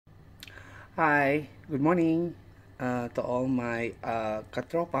Hi, good morning to all my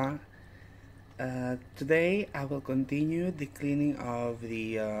katropa. Today I will continue the cleaning of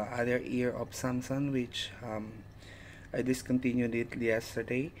the other ear of Samsun, which I discontinued it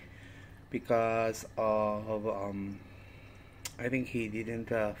yesterday because of I think he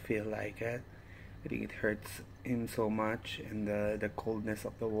didn't feel like it. I think it hurts him so much, and the coldness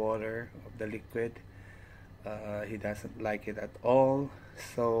of the water of the liquid. He doesn't like it at all.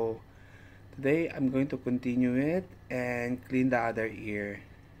 So today I'm going to continue it and clean the other ear.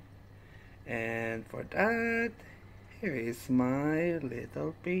 And for that, here is my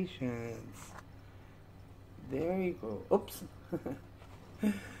little patience. There you go. Oops.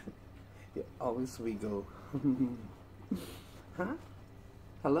 Yeah, always we go. Huh?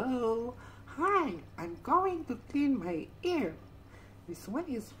 Hello. Hi, I'm going to clean my ear. This one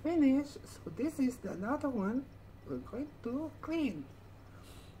is finished, so this is the another one we're going to clean.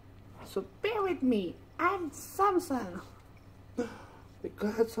 So bear with me. I'm Samson.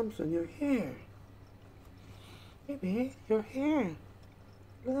 God, Samson, your hair. Baby, your hair.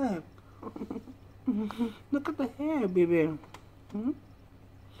 Look. Look at the hair, baby. Hmm?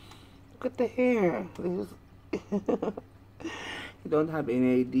 Look at the hair. You don't have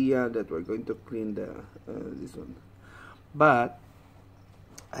any idea that we're going to clean the this one. But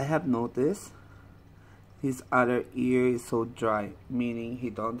I have noticed his other ear is so dry, meaning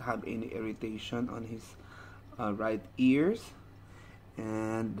he don't have any irritation on his right ears,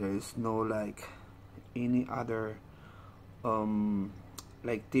 and there is no like any other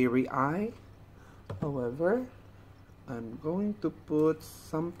like teary eye. However, I'm going to put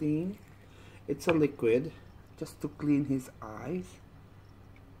something, it's a liquid, just to clean his eyes.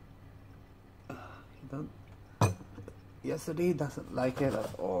 He don't Yesterday he doesn't like it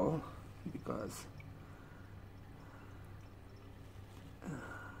at all because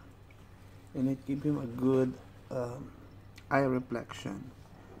and it give him a good eye reflection.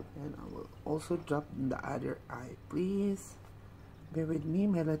 And I will also drop in the other eye, please. Bear with me,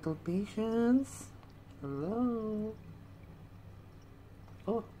 my little patience. Hello.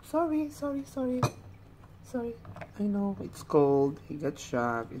 Oh, sorry. I know it's cold. He got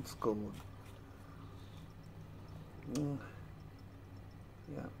shocked. It's cold.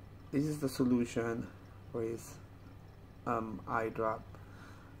 Yeah. This is the solution for his eye drop.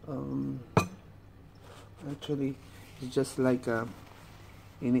 Actually, it's just like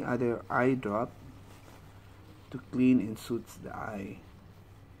any other eye drop to clean and soothes the eye.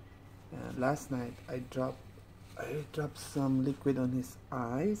 Last night I dropped some liquid on his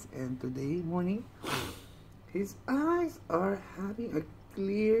eyes, and today morning his eyes are having a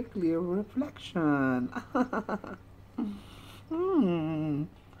clear reflection. Hmm.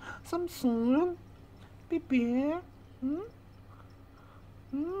 Samsun, baby. Hmm?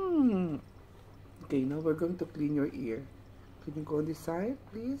 Hmm. Okay, now we're going to clean your ear. Can you go on this side,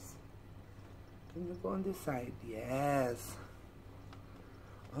 please? Can you go on this side? Yes.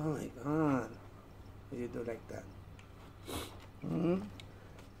 Oh my god. Why you do like that? Hmm?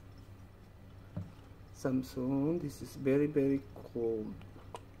 Samsung, this is very cold.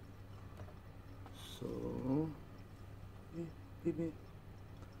 So, baby.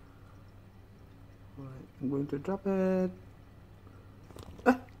 Alright, I'm going to drop it.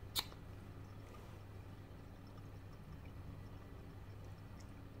 Ah!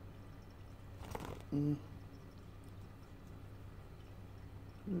 Mm.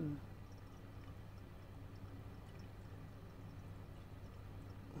 Mm.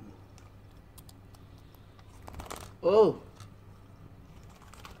 Oh!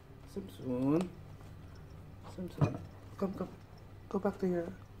 Samsung. Samsung. Come. Go back to your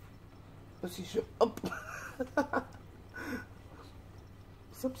position. Up!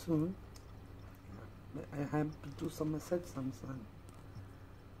 Samsung. I have to do some massage, Samsung.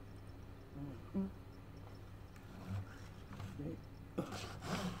 Mm-hmm.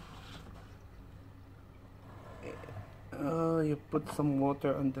 Oh, you put some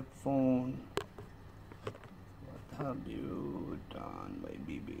water on the phone. What have you done, my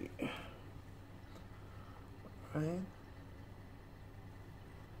baby? Right?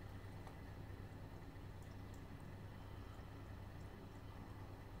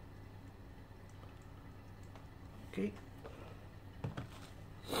 Okay.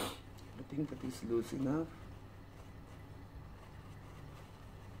 I think that is loose enough.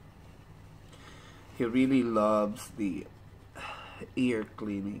 He really loves the ear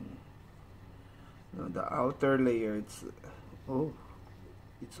cleaning. Now the outer layer, it's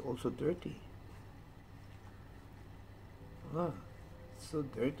also dirty. Ah, it's so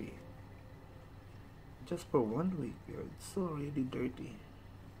dirty. Just for 1 week, it's so really dirty.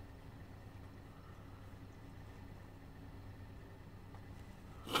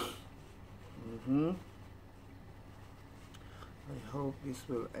 I hope this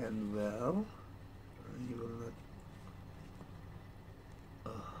will end well. You will not.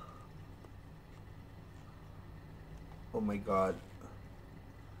 Oh my God,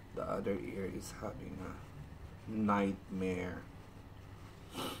 the other ear is having a nightmare.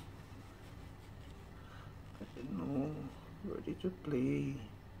 I don't know, where did you play?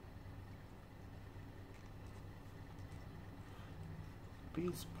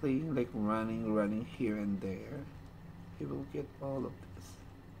 He's playing like running here and there. He will get all of this.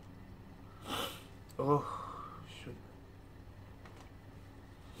 Oh, shoot.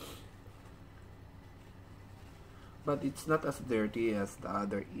 But it's not as dirty as the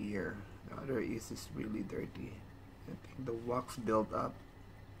other ear. The other ear is really dirty. I think the wax built up.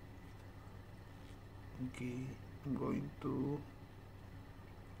 Okay, I'm going to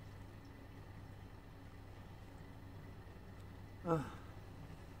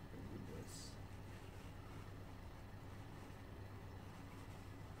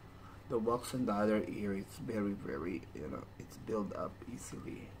the wax on the other ear is very, it's built up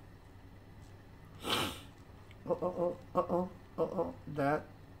easily.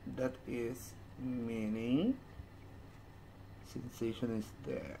 That is meaning sensation is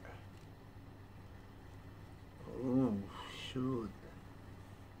there. Oh shoot.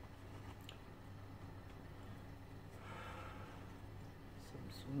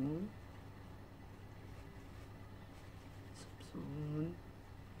 Samsun.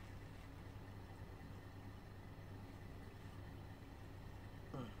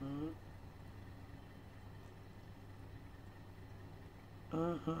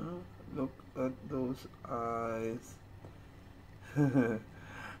 Look at those eyes.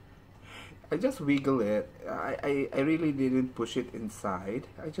 I just wiggle it. I really didn't push it inside.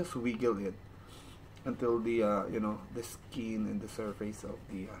 I just wiggle it until the the skin and the surface of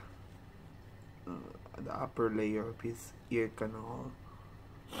the upper layer of his ear canal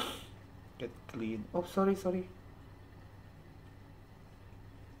get clean. Oh, sorry.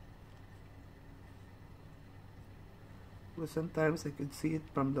 Well, sometimes I could see it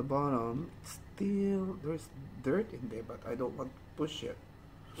from the bottom. Still, there's dirt in there, but I don't want to push it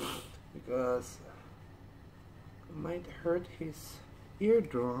because it might hurt his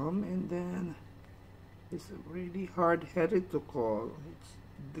eardrum, and then it's really hard-headed to call. It's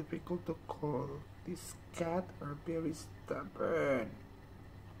difficult to call. These cats are very stubborn.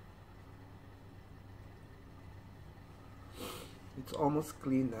 It's almost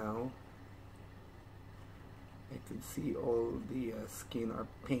clean now. I can see all the skin are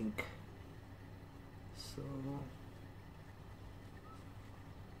pink. So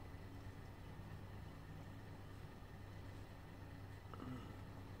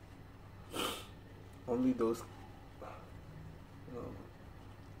only those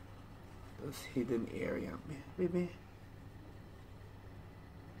hidden area, baby.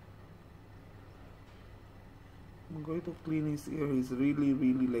 I'm going to clean his ear. He's really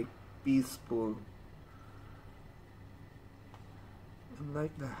like peaceful.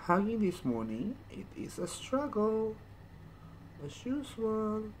 Like the hugging this morning, it is a struggle as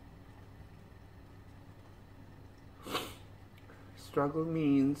usual. Struggle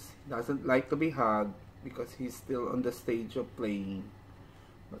means he doesn't like to be hugged because he's still on the stage of playing,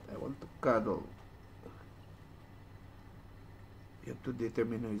 but I want to cuddle. You have to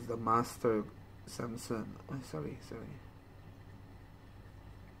determine who is the master. Samsun. Oh, sorry.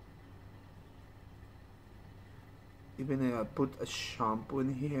 Even I put a shampoo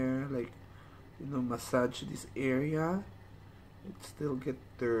in here, like, massage this area, it still get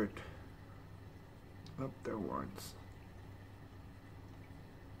dirt afterwards.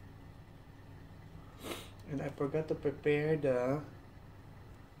 And I forgot to prepare the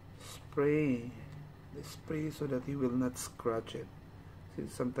spray so that he will not scratch it.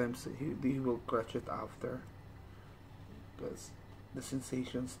 Since sometimes he will scratch it after because the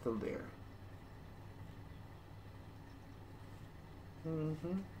sensation is still there.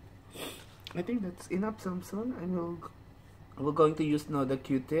 I think that's enough, Samsun. We're going to use now the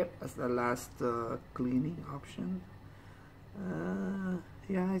Q-tip as the last cleaning option.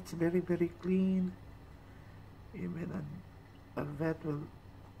 Yeah, it's very clean. Even a vet will,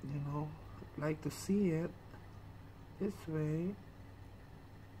 like to see it this way.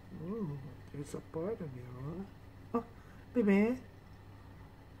 Oh, there's a part of you. Oh, baby,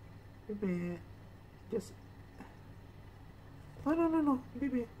 just. No,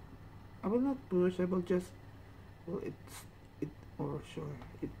 baby. I will not push. I will just. Well, sure,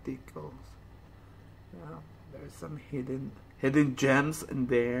 it tickles. Yeah, there's some hidden gems in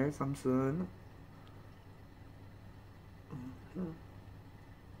there, Samsun.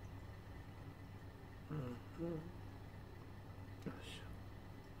 Yeah,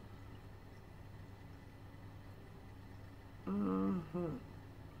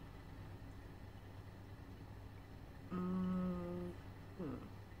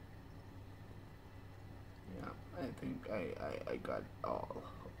 I think I got all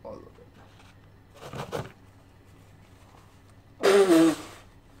of it.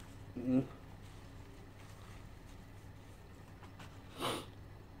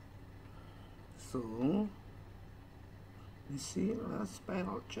 So, you see, last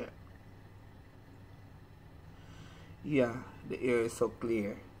spinal check. Yeah, the ear is so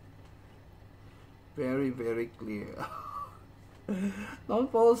clear. Very, very clear.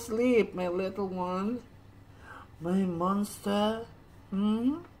 Don't fall asleep, my little one. My monster.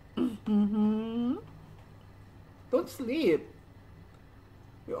 Don't sleep.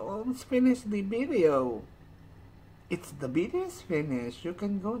 You almost finished the video. The video is finished. You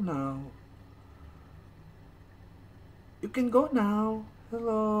can go now. You can go now.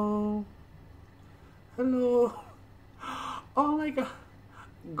 Hello. Hello. Oh my god.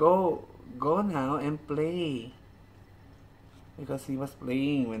 Go now and play. Because he was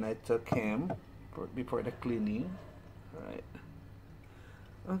playing when I took him before the cleaning. Alright.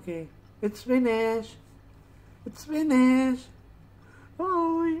 Okay. It's finished. It's finished.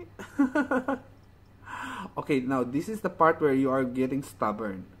 Oh. Okay, now this is the part where you are getting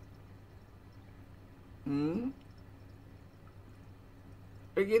stubborn.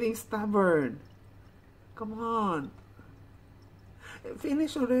 You're getting stubborn. Come on.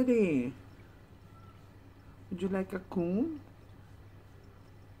 Finish already. Would you like a comb?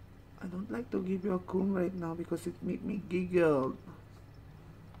 I don't like to give you a comb right now because it make me giggle.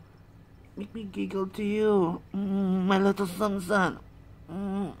 Make me giggle to you. My little Samsun.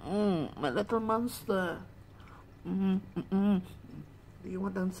 My little monster. Do you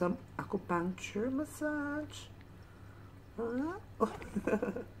want some acupuncture massage? Huh?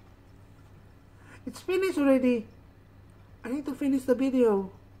 It's finished already. I need to finish the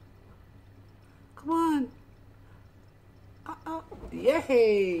video. Come on.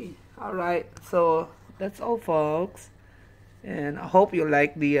 Yay! Alright, so that's all, folks. And I hope you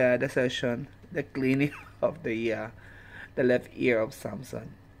like the session, the cleaning of the left ear of Samsun.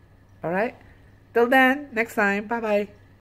 Alright? Till then, next time. Bye-bye.